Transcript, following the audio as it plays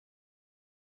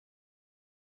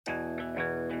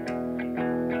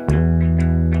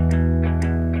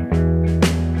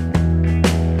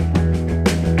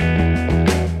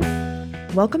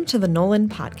Welcome to the Nolan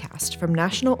Podcast from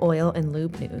National Oil and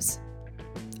Lube News.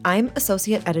 I'm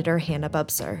Associate Editor Hannah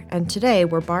Bubser, and today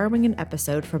we're borrowing an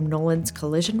episode from Nolan's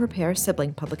collision repair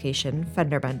sibling publication,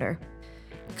 Fender Bender.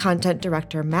 Content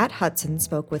Director Matt Hudson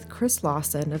spoke with Chris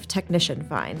Lawson of Technician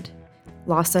Find.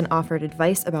 Lawson offered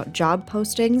advice about job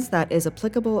postings that is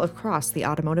applicable across the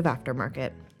automotive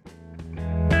aftermarket.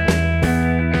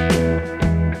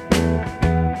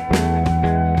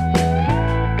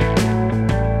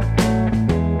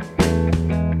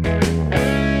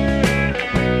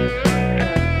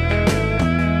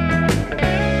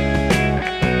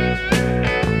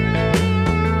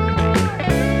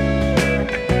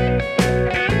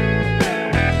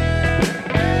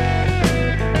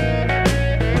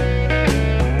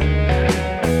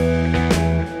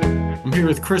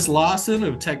 With Chris Lawson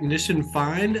of Technician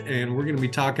Find, and we're going to be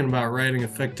talking about writing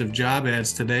effective job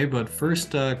ads today. But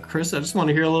first, Chris, I just want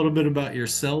to hear a little bit about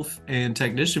yourself and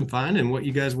Technician Find and what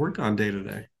you guys work on day to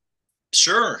day.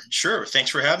 Sure. Thanks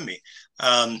for having me.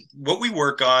 What we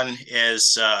work on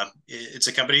is it's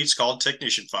a company. It's called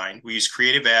Technician Find. We use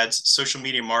creative ads, social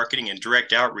media marketing, and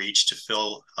direct outreach to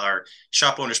fill our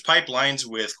shop owners' pipelines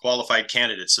with qualified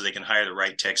candidates so they can hire the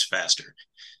right techs faster.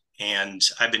 And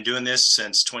I've been doing this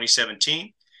since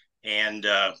 2017. And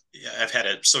I've had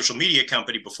a social media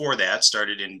company before that,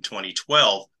 started in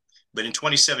 2012. But in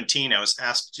 2017, I was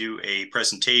asked to do a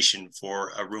presentation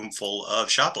for a room full of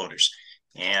shop owners.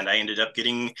 And I ended up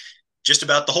getting just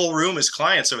about the whole room as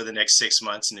clients over the next 6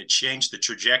 months. And it changed the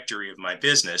trajectory of my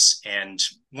business. And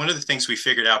one of the things we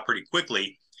figured out pretty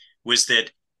quickly was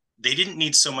that they didn't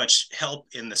need so much help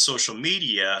in the social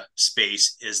media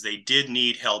space as they did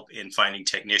need help in finding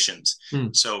technicians.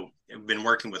 So we've been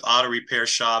working with auto repair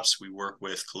shops. We work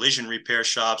with collision repair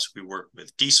shops. We work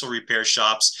with diesel repair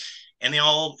shops. And they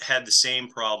all had the same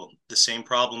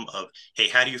problem of, hey,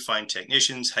 how do you find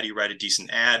technicians? How do you write a decent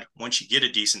ad? Once you get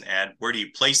a decent ad, where do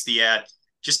you place the ad?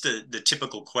 Just the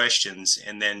typical questions.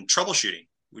 And then troubleshooting.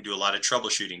 We do a lot of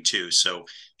troubleshooting too. So,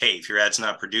 hey, if your ad's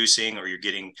not producing, or you're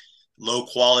getting low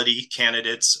quality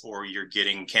candidates, or you're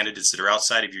getting candidates that are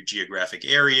outside of your geographic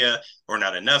area, or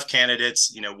not enough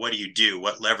candidates, what do you do?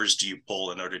 What levers do you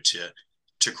pull in order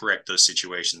to correct those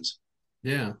situations?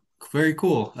 Yeah, very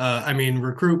cool.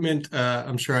 Recruitment,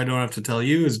 I'm sure I don't have to tell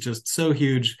you, is just so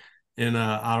huge in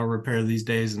auto repair these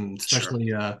days, and especially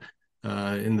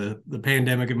in the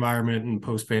pandemic environment and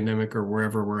post-pandemic, or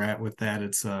wherever we're at with that.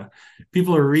 It's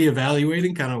people are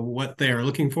reevaluating kind of what they are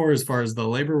looking for as far as the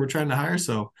labor we're trying to hire.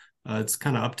 So it's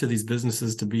kind of up to these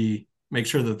businesses to make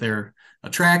sure that they're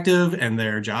attractive and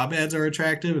their job ads are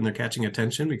attractive and they're catching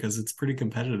attention, because it's pretty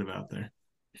competitive out there.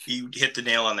 You hit the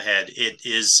nail on the head. It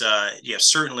is,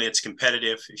 certainly it's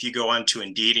competitive. If you go on to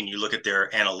Indeed and you look at their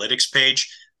analytics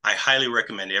page, I highly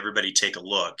recommend everybody take a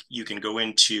look. You can go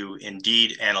into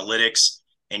Indeed Analytics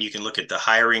and you can look at the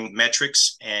hiring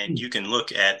metrics, and you can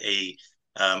look at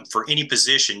for any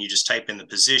position, you just type in the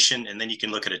position, and then you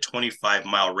can look at a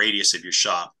 25-mile radius of your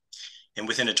shop. And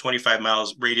within a 25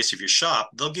 miles radius of your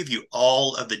shop, they'll give you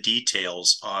all of the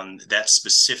details on that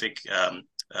specific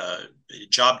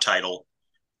job title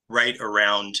right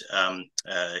around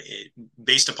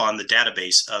based upon the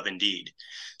database of Indeed.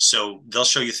 So they'll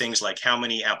show you things like how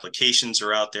many applications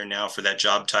are out there now for that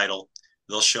job title.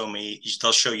 They'll show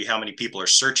you how many people are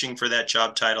searching for that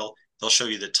job title. They'll show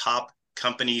you the top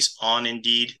companies on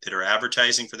Indeed that are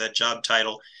advertising for that job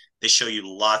title. They show you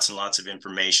lots and lots of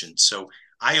information. So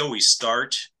I always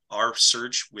start our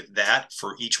search with that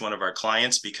for each one of our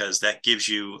clients, because that gives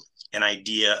you an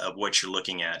idea of what you're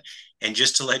looking at. And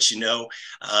just to let you know,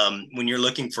 when you're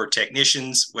looking for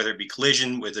technicians, whether it be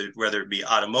collision, whether it be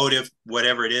automotive,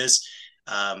 whatever it is,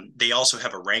 they also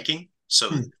have a ranking. So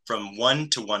from 1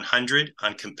 to 100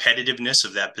 on competitiveness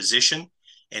of that position.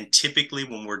 And typically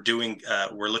when we're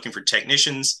looking for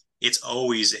technicians, it's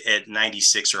always at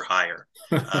 96 or higher.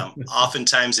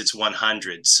 Oftentimes it's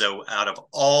 100. So out of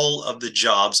all of the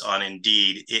jobs on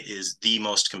Indeed, it is the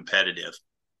most competitive.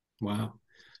 Wow.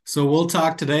 So we'll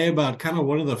talk today about kind of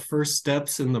one of the first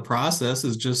steps in the process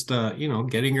is just,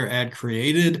 getting your ad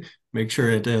created, make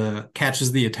sure it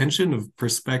catches the attention of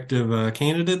prospective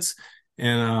candidates.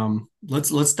 And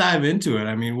let's dive into it.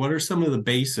 I mean, what are some of the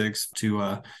basics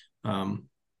to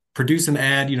produce an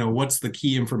ad? What's the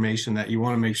key information that you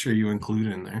want to make sure you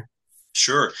include in there?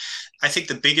 Sure. I think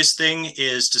the biggest thing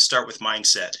is to start with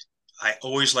mindset. I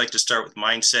always like to start with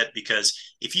mindset, because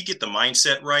if you get the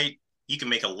mindset right, you can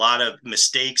make a lot of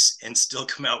mistakes and still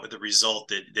come out with a result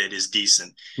that is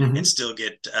decent, and still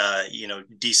get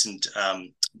decent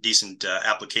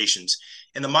applications.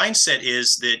 And the mindset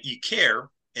is that you care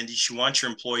and that you want your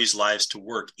employees' lives to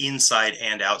work inside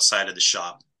and outside of the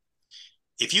shop.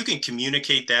 If you can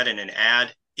communicate that in an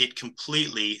ad, it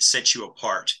completely sets you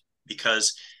apart,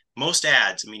 because most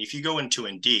ads, I mean, if you go into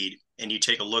Indeed and you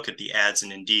take a look at the ads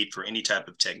in Indeed for any type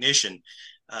of technician,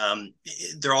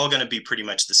 they're all going to be pretty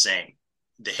much the same.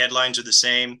 The headlines are the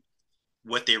same.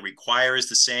 What they require is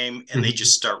the same. And they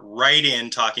just start right in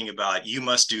talking about, you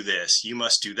must do this, you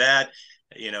must do that.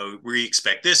 We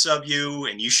expect this of you,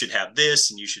 and you should have this,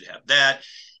 and you should have that.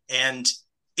 And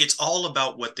it's all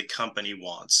about what the company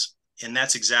wants. And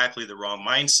that's exactly the wrong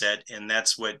mindset. And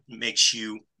that's what makes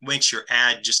your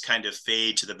ad just kind of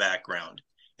fade to the background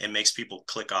and makes people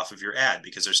click off of your ad,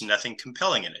 because there's nothing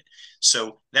compelling in it.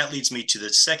 So that leads me to the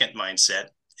second mindset.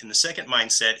 And the second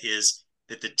mindset is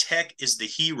that the tech is the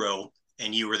hero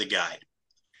and you are the guide.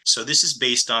 So this is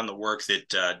based on the work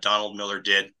that Donald Miller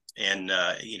did. And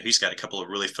he's got a couple of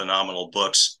really phenomenal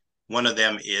books. One of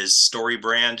them is Story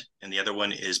Brand, and the other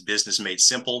one is Business Made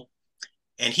Simple.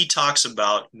 And he talks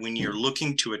about, when you're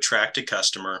looking to attract a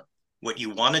customer, what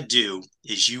you want to do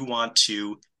is you want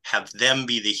to have them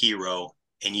be the hero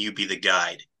and you be the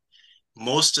guide.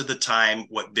 Most of the time,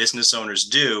 what business owners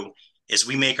do is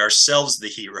we make ourselves the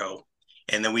hero,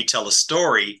 and then we tell a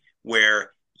story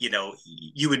where,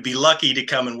 you would be lucky to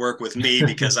come and work with me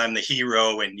because I'm the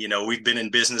hero, and, we've been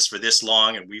in business for this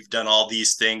long, and we've done all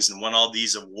these things and won all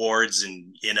these awards,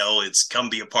 and, it's come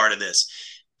be a part of this.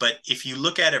 But if you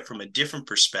look at it from a different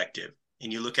perspective,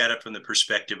 and you look at it from the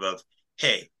perspective of,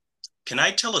 hey, can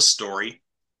I tell a story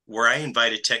where I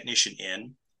invite a technician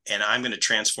in and I'm going to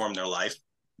transform their life?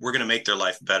 We're going to make their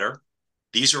life better.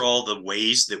 These are all the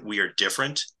ways that we are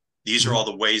different. These are all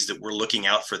the ways that we're looking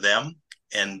out for them.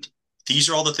 And these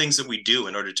are all the things that we do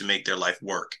in order to make their life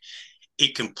work.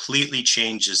 It completely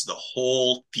changes the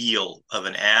whole feel of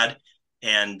an ad.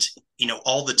 And,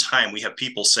 all the time we have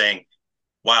people saying,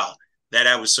 wow, that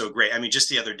ad was so great. I mean, just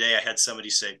the other day I had somebody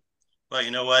say, well,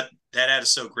 you know what? That ad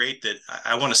is so great that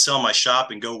I want to sell my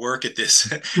shop and go work at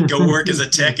this, go work as a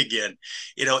tech again,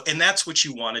 and that's what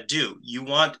you want to do. You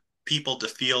want people to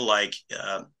feel like,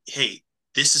 hey,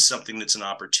 this is something that's an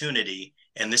opportunity.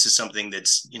 And this is something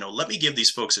that's, let me give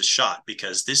these folks a shot,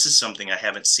 because this is something I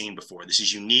haven't seen before. This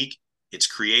is unique, it's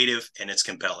creative, and it's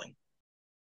compelling.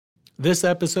 This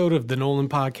episode of the Nolan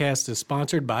Podcast is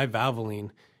sponsored by Valvoline.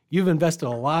 You've invested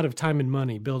a lot of time and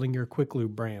money building your Quick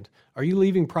Lube brand. Are you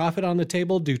leaving profit on the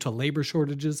table due to labor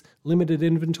shortages, limited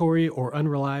inventory, or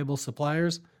unreliable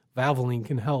suppliers? Valvoline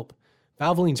can help.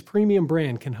 Valvoline's premium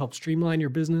brand can help streamline your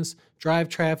business, drive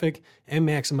traffic, and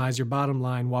maximize your bottom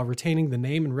line while retaining the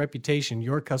name and reputation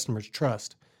your customers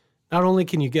trust. Not only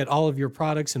can you get all of your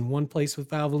products in one place with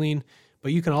Valvoline,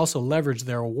 but you can also leverage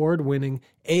their award-winning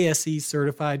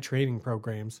ASE-certified training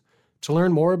programs. To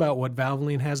learn more about what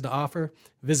Valvoline has to offer,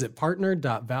 visit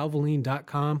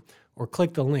partner.valvoline.com or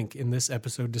click the link in this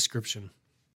episode description.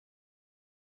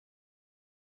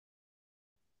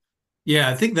 Yeah,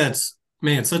 I think that's,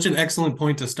 such an excellent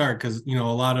point to start, because, a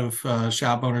lot of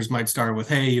shop owners might start with,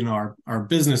 hey, our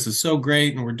business is so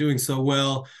great and we're doing so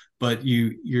well, but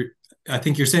I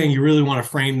think you're saying you really want to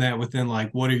frame that within,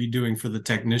 like, what are you doing for the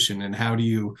technician, and how do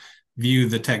you view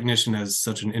the technician as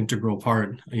such an integral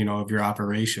part, of your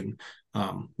operation,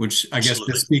 which I guess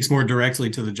just speaks more directly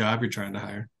to the job you're trying to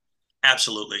hire.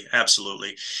 Absolutely.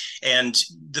 And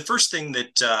the first thing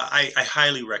that I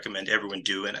highly recommend everyone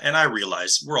do, and I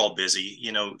realize we're all busy,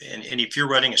 and if you're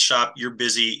running a shop, you're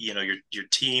busy, your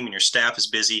team and your staff is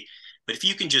busy. But if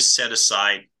you can just set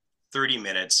aside 30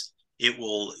 minutes, it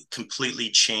will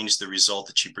completely change the result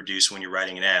that you produce when you're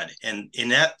writing an ad. And in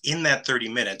that 30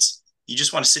 minutes, you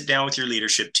just want to sit down with your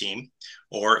leadership team.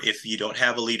 Or if you don't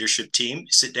have a leadership team,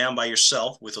 sit down by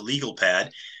yourself with a legal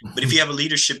pad. But if you have a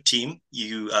leadership team,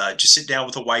 you just sit down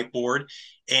with a whiteboard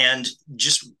and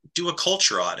just do a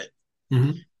culture audit.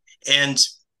 Mm-hmm. And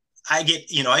I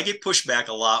get pushed back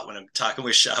a lot when I'm talking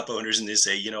with shop owners, and they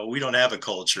say, we don't have a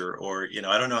culture, or,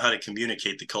 I don't know how to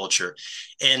communicate the culture.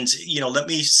 And, let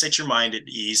me set your mind at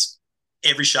ease.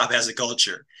 Every shop has a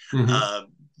culture. Mm-hmm.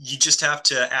 You just have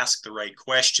to ask the right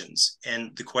questions.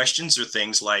 And the questions are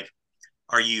things like,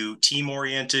 are you team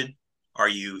oriented? Are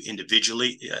you individual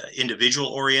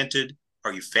oriented?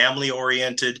 Are you family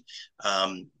oriented?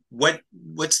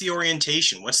 What's the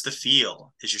orientation? What's the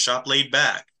feel? Is your shop laid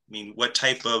back? I mean, what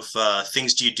type of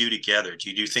things do you do together?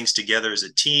 Do you do things together as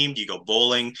a team? Do you go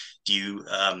bowling? Do you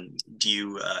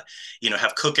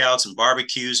have cookouts and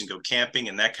barbecues and go camping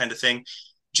and that kind of thing?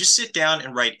 Just sit down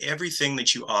and write everything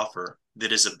that you offer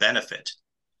that is a benefit.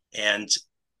 And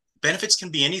benefits can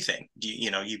be anything.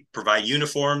 You provide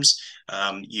uniforms.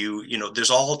 There's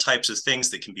all types of things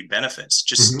that can be benefits.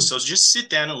 So just sit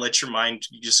down and let your mind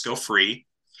just go free.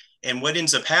 And what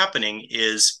ends up happening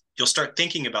is you'll start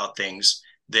thinking about things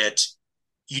that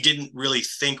you didn't really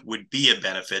think would be a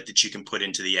benefit that you can put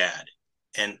into the ad.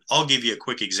 And I'll give you a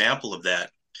quick example of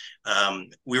that.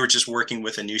 We were just working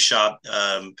with a new shop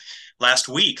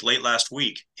late last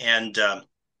week, and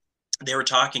they were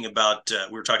talking about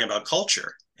we were talking about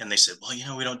culture, and they said,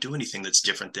 well, we don't do anything that's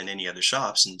different than any other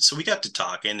shops. And so we got to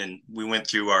talking, and we went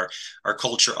through our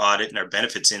culture audit and our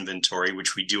benefits inventory,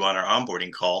 which we do on our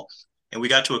onboarding call. And we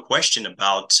got to a question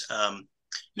about,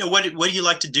 what do you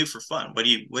like to do for fun? What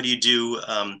do you do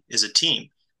as a team?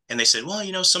 And they said,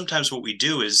 well, sometimes what we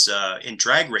do is in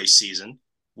drag race season,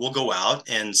 we'll go out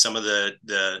and some of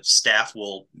the staff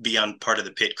will be on part of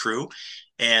the pit crew.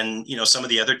 And, some of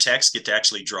the other techs get to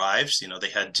actually drive. They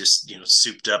had just,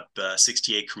 souped up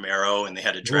 68 Camaro, and they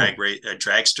had a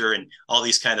dragster and all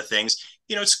these kind of things.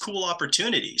 It's a cool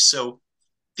opportunity. So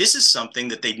this is something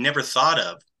that they'd never thought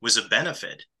of was a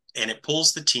benefit. And it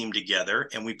pulls the team together,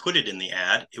 and we put it in the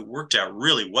ad. It worked out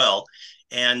really well.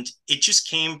 And it just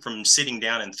came from sitting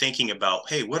down and thinking about,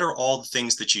 hey, what are all the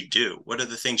things that you do? What are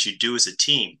the things you do as a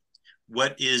team?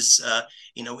 What is,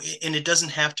 and it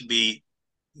doesn't have to be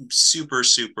super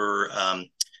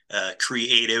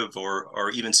creative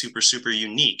or even super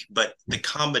unique, but the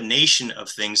combination of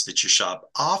things that your shop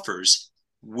offers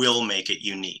will make it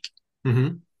unique.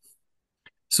 Mm-hmm.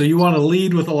 So you want to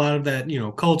lead with a lot of that,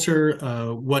 culture.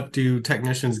 What do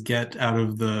technicians get out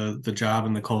of the job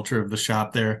and the culture of the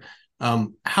shop there?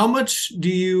 How much do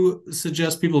you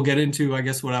suggest people get into, I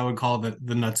guess, what I would call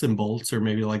the nuts and bolts, or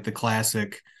maybe like the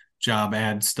classic job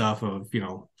ad stuff of,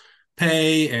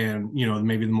 pay and,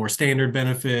 maybe the more standard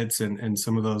benefits and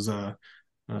some of those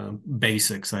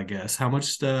basics, I guess. How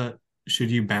much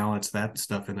should you balance that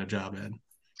stuff in a job ad?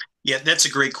 Yeah, that's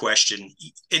a great question.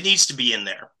 It needs to be in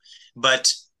there.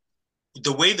 But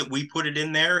the way that we put it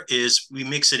in there is we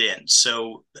mix it in.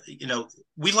 So,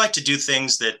 we like to do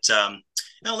things that,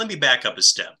 now let me back up a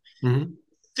step. Mm-hmm.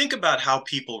 Think about how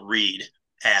people read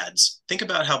ads. Think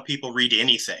about how people read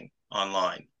anything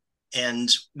online. And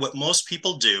what most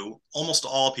people do, almost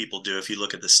all people do, if you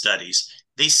look at the studies,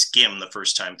 they skim the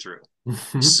first time through.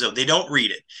 Mm-hmm. So they don't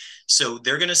read it. So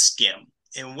they're going to skim.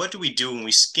 And what do we do when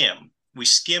we skim? We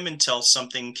skim until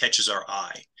something catches our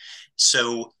eye.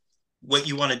 So what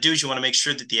you want to do is you want to make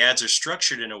sure that the ads are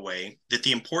structured in a way that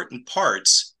the important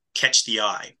parts catch the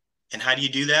eye. And how do you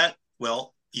do that?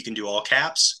 Well, you can do all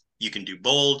caps, you can do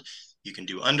bold, you can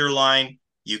do underline,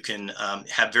 you can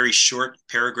have very short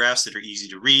paragraphs that are easy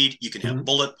to read, you can have mm-hmm.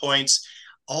 bullet points.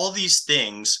 All these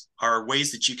things are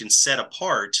ways that you can set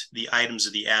apart the items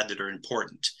of the ad that are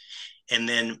important. And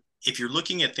then if you're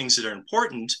looking at things that are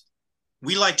important,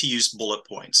 we like to use bullet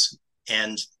points.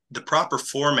 And the proper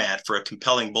format for a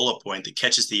compelling bullet point that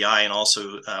catches the eye and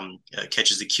also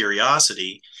catches the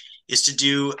curiosity is to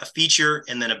do a feature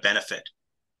and then a benefit.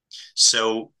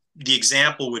 So the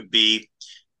example would be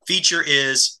feature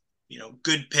is,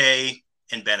 good pay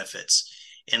and benefits.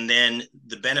 And then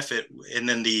the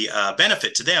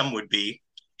benefit to them would be,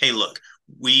 hey, look,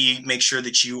 we make sure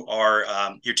that you are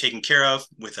you're taken care of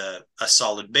with a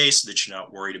solid base so that you're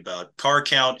not worried about car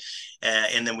count.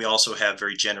 And then we also have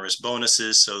very generous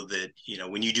bonuses so that,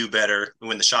 when you do better,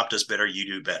 when the shop does better, you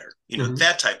do better, mm-hmm.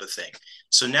 that type of thing.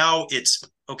 So now it's,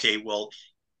 okay, well,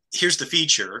 here's the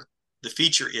feature. The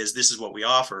feature is this is what we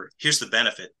offer. Here's the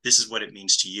benefit. This is what it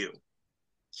means to you.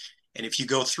 And if you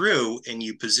go through and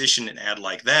you position an ad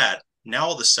like that, now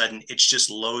all of a sudden it's just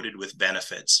loaded with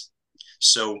benefits.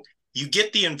 So you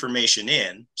get the information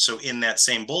in. So in that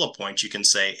same bullet point, you can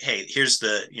say, hey, here's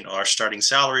our starting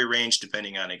salary range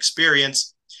depending on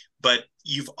experience. But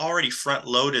you've already front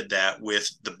loaded that with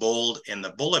the bold and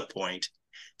the bullet point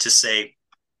to say,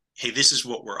 hey, this is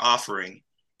what we're offering.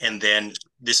 And then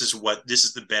this is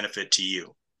the benefit to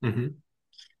you. Mm-hmm.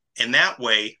 And that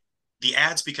way, the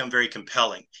ads become very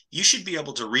compelling. You should be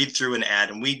able to read through an ad,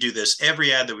 and we do this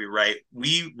every ad that we write.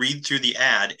 We read through the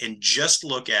ad and just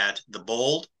look at the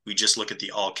bold. We just look at the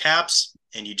all caps,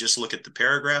 and you just look at the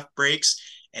paragraph breaks.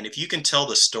 And if you can tell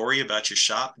the story about your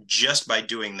shop just by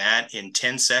doing that in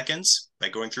 10 seconds, by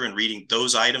going through and reading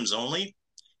those items only,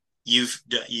 you've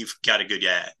got a good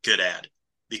ad.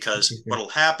 Because what'll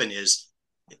happen is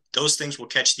those things will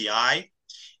catch the eye,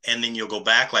 and then you'll go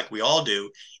back like we all do,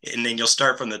 and then you'll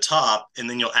start from the top, and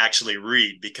then you'll actually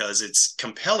read because it's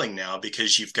compelling now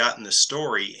because you've gotten the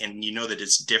story and you know that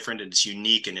it's different and it's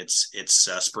unique and it's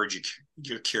spurred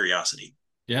your curiosity.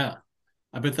 Yeah.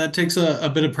 I bet that takes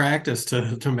a bit of practice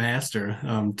to master,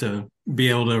 to be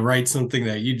able to write something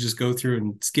that you just go through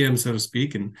and skim, so to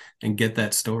speak, and get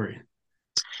that story.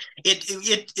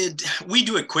 We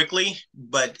do it quickly,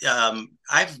 but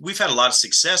we've had a lot of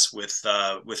success with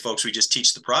folks we just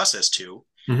teach the process to,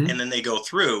 mm-hmm. and then they go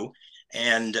through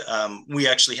And we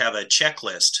actually have a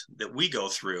checklist that we go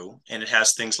through, and it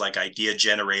has things like idea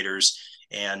generators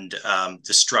and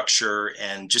the structure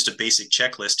and just a basic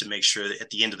checklist to make sure that at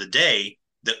the end of the day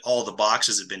that all the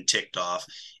boxes have been ticked off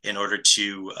in order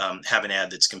to have an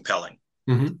ad that's compelling.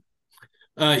 Mm-hmm.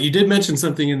 You did mention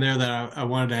something in there that I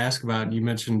wanted to ask about. You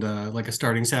mentioned like a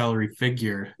starting salary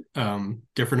figure.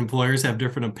 Different employers have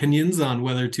different opinions on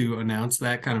whether to announce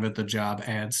that kind of at the job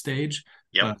ad stage.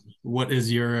 Yep. What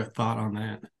is your thought on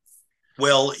that?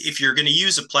 Well, if you're going to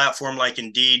use a platform like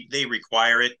Indeed, they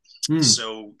require it.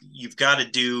 So you've got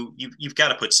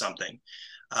to put something.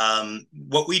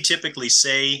 What we typically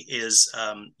say is,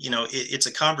 it's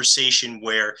a conversation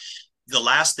where the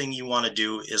last thing you want to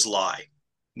do is lie.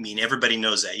 I mean, everybody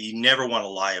knows that. You never want to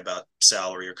lie about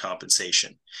salary or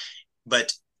compensation.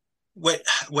 But what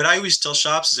I always tell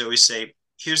shops is I always say,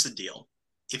 here's the deal.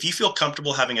 If you feel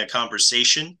comfortable having a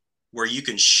conversation where you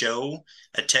can show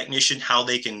a technician how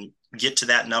they can get to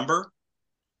that number,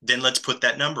 then let's put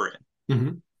that number in.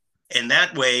 Mm-hmm. And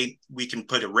that way we can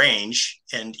put a range.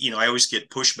 And, I always get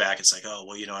pushback. It's like, oh,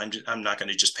 well, I'm not going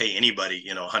to just pay anybody,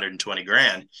 120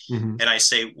 grand. Mm-hmm. And I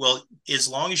say, well, as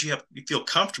long as you feel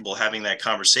comfortable having that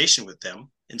conversation with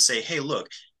them and say, hey, look,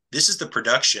 this is the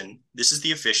production. This is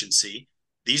the efficiency.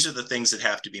 These are the things that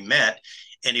have to be met.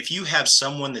 And if you have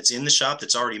someone that's in the shop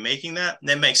that's already making that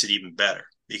makes it even better,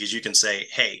 because you can say,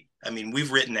 hey, I mean,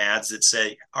 we've written ads that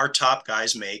say our top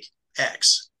guys make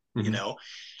X, Mm-hmm.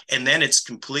 And then it's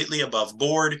completely above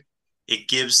board. It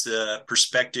gives the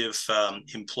prospective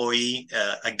employee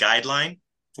a guideline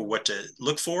for what to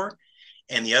look for.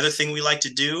 And the other thing we like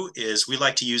to do is we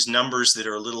like to use numbers that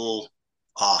are a little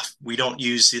off. We don't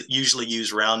usually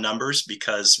use round numbers,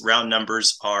 because round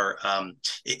numbers are,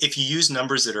 if you use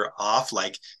numbers that are off,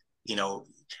 like,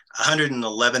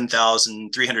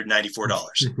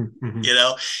 $111,394, Mm-hmm.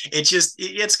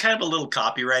 it's kind of a little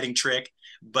copywriting trick.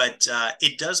 But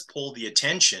it does pull the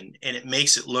attention, and it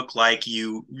makes it look like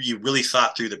you really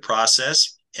thought through the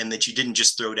process and that you didn't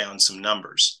just throw down some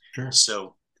numbers. Sure.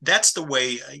 So that's the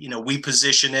way, we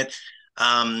position it.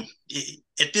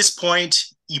 At this point,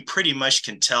 you pretty much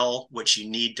can tell what you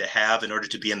need to have in order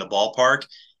to be in the ballpark.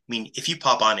 I mean, if you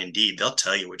pop on Indeed, they'll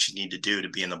tell you what you need to do to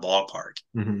be in the ballpark.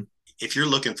 Mm-hmm. If you're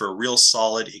looking for a real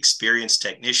solid, experienced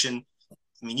technician,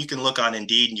 I mean, you can look on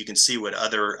Indeed and you can see what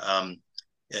other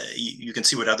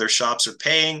shops are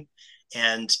paying.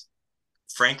 And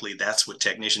frankly, that's what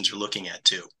technicians are looking at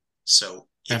too. So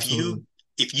if you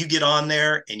get on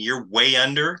there and you're way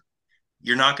under,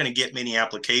 you're not going to get many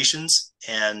applications.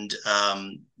 And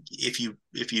if you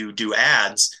do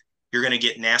ads, you're going to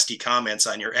get nasty comments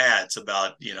on your ads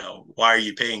about, why are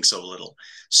you paying so little?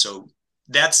 So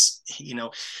that's,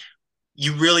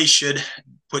 you really should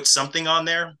put something on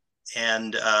there.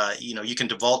 And you can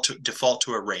default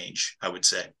to a range, I would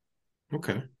say.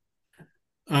 Okay.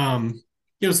 Something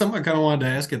I kind of wanted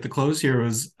to ask at the close here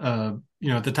was,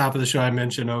 at the top of the show, I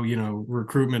mentioned,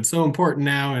 recruitment's so important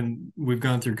now, and we've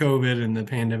gone through COVID and the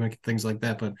pandemic and things like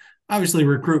that. But obviously,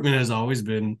 recruitment has always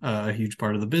been a huge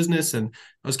part of the business. And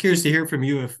I was curious to hear from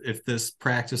you if this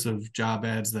practice of job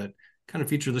ads that kind of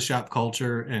feature the shop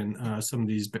culture and some of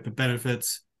these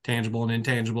benefits, tangible and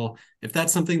intangible, if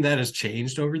that's something that has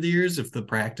changed over the years, if the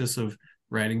practice of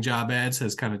writing job ads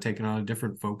has kind of taken on a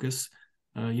different focus,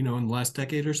 in the last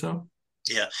decade or so.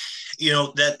 Yeah,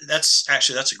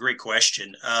 that's a great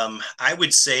question. I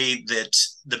would say that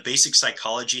the basic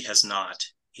psychology has not.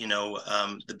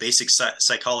 The basic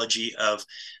psychology of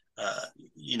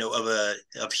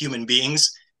human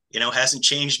beings, hasn't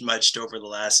changed much over the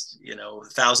last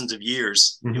thousands of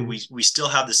years. Mm-hmm. We still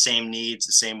have the same needs,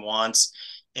 the same wants.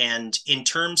 And in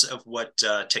terms of what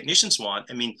technicians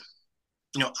want, I mean,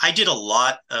 I did a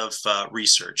lot of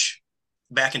research.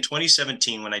 Back in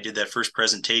 2017, when I did that first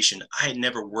presentation, I had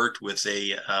never worked with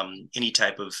any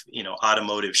type of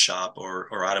automotive shop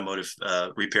or automotive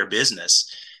repair business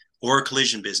or a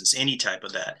collision business, any type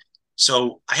of that.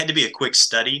 So I had to be a quick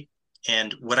study.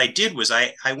 And what I did was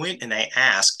I went and I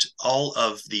asked all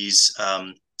of these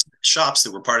shops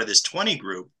that were part of this 20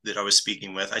 group that I was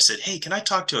speaking with. I said, hey, can I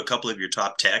talk to a couple of your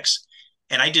top techs?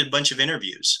 And I did a bunch of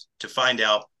interviews to find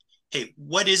out, hey,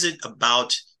 what is it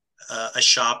about a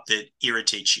shop that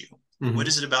irritates you? Mm-hmm. What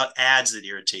is it about ads that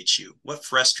irritates you? What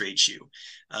frustrates you?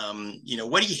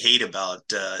 What do you hate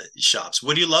about shops?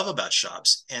 What do you love about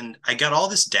shops? And I got all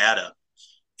this data,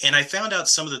 and I found out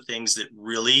some of the things that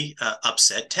really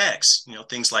upset techs.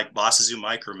 Things like bosses who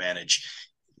micromanage,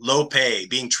 low pay,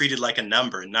 being treated like a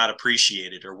number and not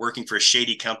appreciated, or working for a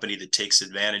shady company that takes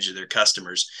advantage of their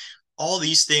customers. All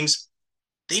these things,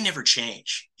 they never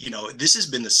change. This has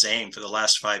been the same for the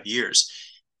last 5 years.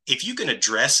 if you can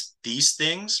address these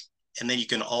things, and then you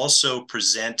can also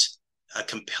present a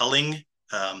compelling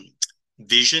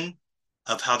vision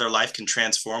of how their life can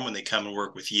transform when they come and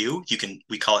work with you.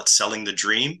 We call it selling the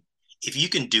dream. If you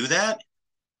can do that,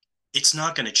 it's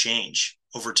not going to change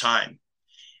over time.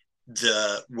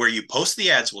 Where you post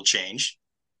the ads will change.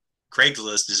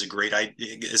 Craigslist is a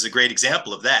great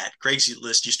example of that.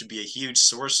 Craigslist used to be a huge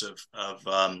source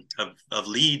of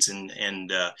leads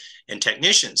and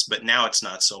technicians, but now it's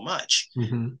not so much.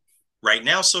 Mm-hmm. Right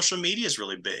now, social media is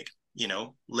really big.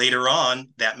 Later on,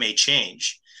 that may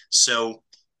change. So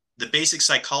the basic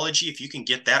psychology, if you can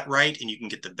get that right and you can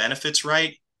get the benefits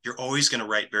right, you're always going to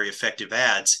write very effective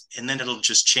ads. And then it'll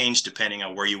just change depending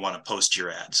on where you want to post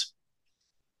your ads.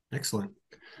 Excellent.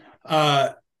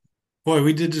 Boy,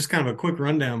 we did just kind of a quick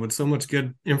rundown with so much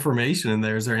good information in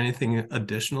there. Is there anything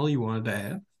additional you wanted to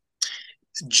add?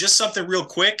 Just something real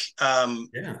quick.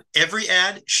 Every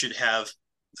ad should have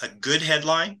a good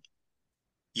headline.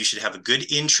 You should have a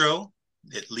good intro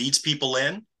that leads people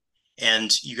in.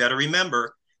 And you got to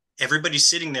remember, everybody's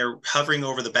sitting there hovering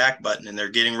over the back button and they're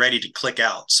getting ready to click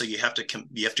out. So you have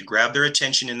to grab their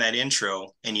attention in that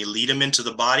intro and you lead them into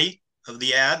the body of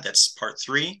the ad. That's part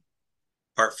 3.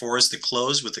 Part 4 is the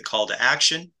close with the call to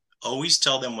action. Always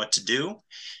tell them what to do.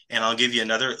 And I'll give you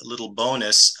another little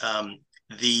bonus.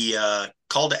 The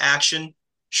call to action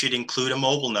should include a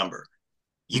mobile number.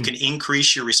 You can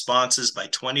increase your responses by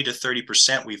 20 to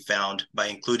 30%, we've found, by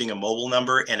including a mobile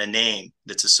number and a name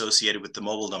that's associated with the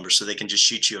mobile number. So they can just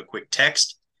shoot you a quick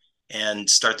text and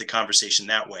start the conversation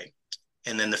that way.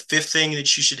 And then the 5th thing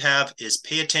that you should have is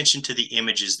pay attention to the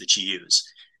images that you use.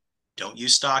 Don't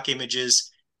use stock images.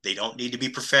 They don't need to be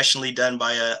professionally done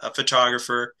by a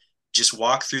photographer. Just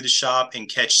walk through the shop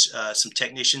and catch some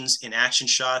technicians in action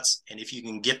shots. And if you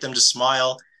can get them to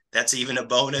smile, that's even a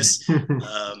bonus.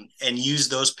 And use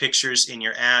those pictures in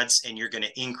your ads, and you're going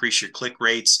to increase your click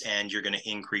rates and you're going to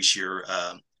increase your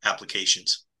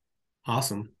applications.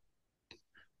 Awesome.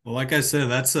 Well, like I said,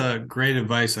 that's great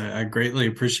advice. I greatly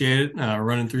appreciate it.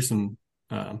 Running through some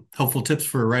helpful tips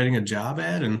for writing a job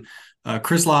ad. And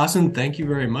Chris Lawson, thank you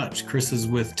very much. Chris is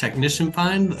with Technician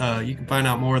Find. You can find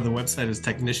out more. The website is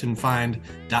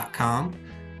technicianfind.com.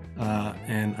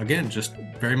 And again, just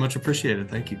very much appreciated.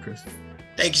 Thank you, Chris.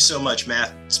 Thank you so much,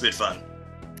 Matt. It's been fun.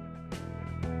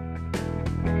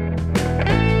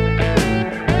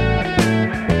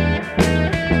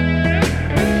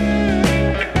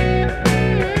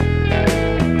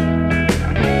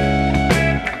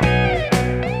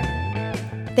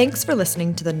 Thanks for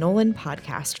listening to the Nolan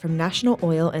podcast from National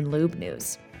Oil and Lube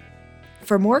News.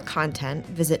 For more content,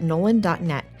 visit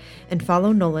nolan.net and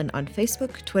follow Nolan on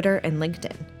Facebook, Twitter, and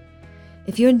LinkedIn.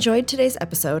 If you enjoyed today's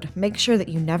episode, make sure that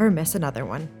you never miss another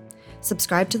one.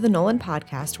 Subscribe to the Nolan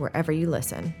podcast wherever you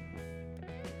listen.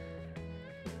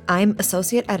 I'm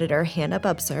Associate Editor Hannah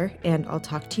Bubser, and I'll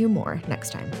talk to you more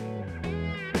next time.